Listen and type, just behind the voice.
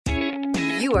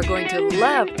You are going to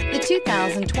love the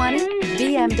 2020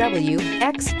 BMW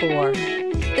X4.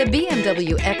 The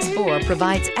BMW X4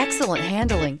 provides excellent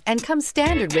handling and comes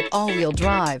standard with all-wheel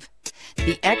drive.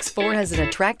 The X4 has an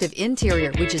attractive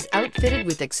interior which is outfitted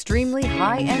with extremely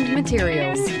high-end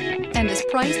materials and is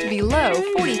priced below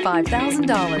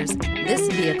 $45,000. This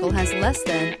vehicle has less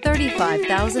than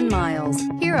 35,000 miles.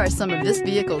 Here are some of this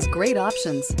vehicle's great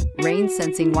options: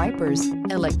 rain-sensing wipers,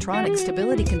 electronic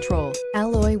stability control,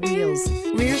 alloy wheels,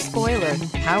 rear spoiler,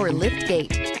 power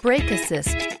liftgate, brake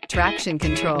assist, traction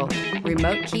control,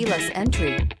 remote keyless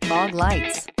entry, fog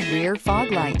lights, rear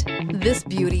fog light. This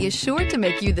beauty is sure to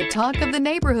make you the talk of the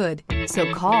neighborhood.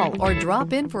 So call or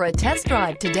drop in for a test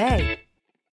drive today.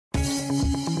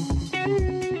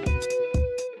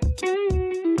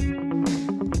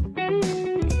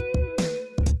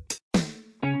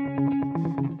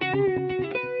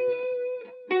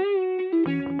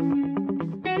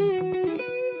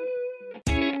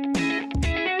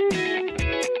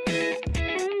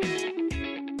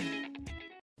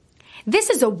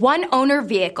 This is a one-owner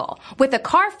vehicle with a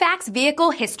Carfax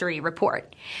Vehicle History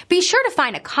Report. Be sure to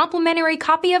find a complimentary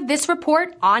copy of this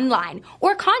report online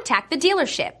or contact the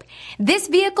dealership. This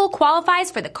vehicle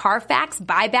qualifies for the Carfax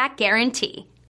Buyback Guarantee.